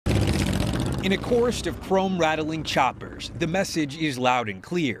In a chorus of chrome-rattling choppers, the message is loud and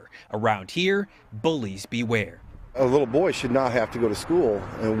clear. Around here, bullies beware. A little boy should not have to go to school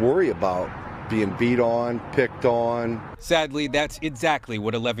and worry about being beat on, picked on. Sadly, that's exactly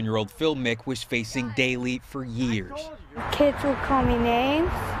what 11-year-old Phil Mick was facing daily for years. Kids would call me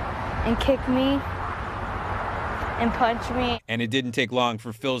names and kick me and punch me. And it didn't take long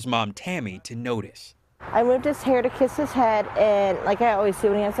for Phil's mom, Tammy, to notice. I moved his hair to kiss his head, and like I always do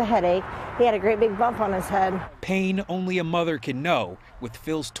when he has a headache, he had a great big bump on his head. Pain only a mother can know, with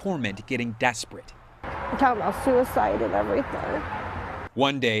Phil's torment getting desperate. I'm talking about suicide and everything.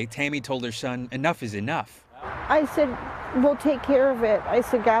 One day, Tammy told her son enough is enough. I said, we'll take care of it. I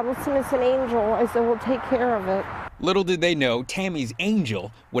said, God will send us an angel. I said, we'll take care of it. Little did they know, Tammy's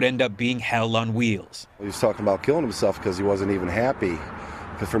angel would end up being hell on wheels. He was talking about killing himself because he wasn't even happy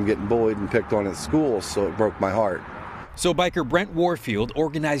from getting bullied and picked on at school, so it broke my heart. So biker Brent Warfield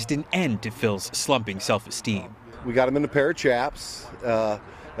organized an end to Phil's slumping self-esteem. We got him in a pair of chaps and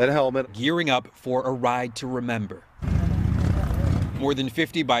a helmet. Gearing up for a ride to remember. More than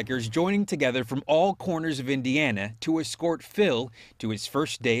 50 bikers joining together from all corners of Indiana to escort Phil to his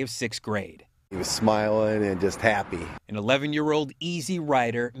first day of 6th grade. He was smiling and just happy. An 11-year-old easy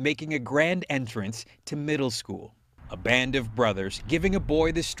rider making a grand entrance to middle school. A band of brothers giving a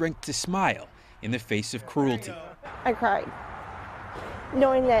boy the strength to smile in the face of cruelty. I cried,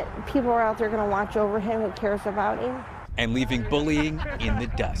 knowing that people are out there going to watch over him who cares about him. And leaving bullying in the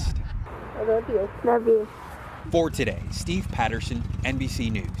dust. I love you. Love you. For Today, Steve Patterson,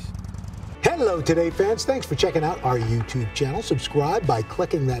 NBC News. Hello, Today fans. Thanks for checking out our YouTube channel. Subscribe by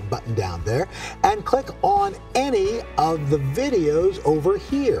clicking that button down there and click on any of the videos over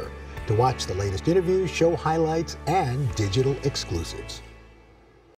here to watch the latest interviews, show highlights, and digital exclusives.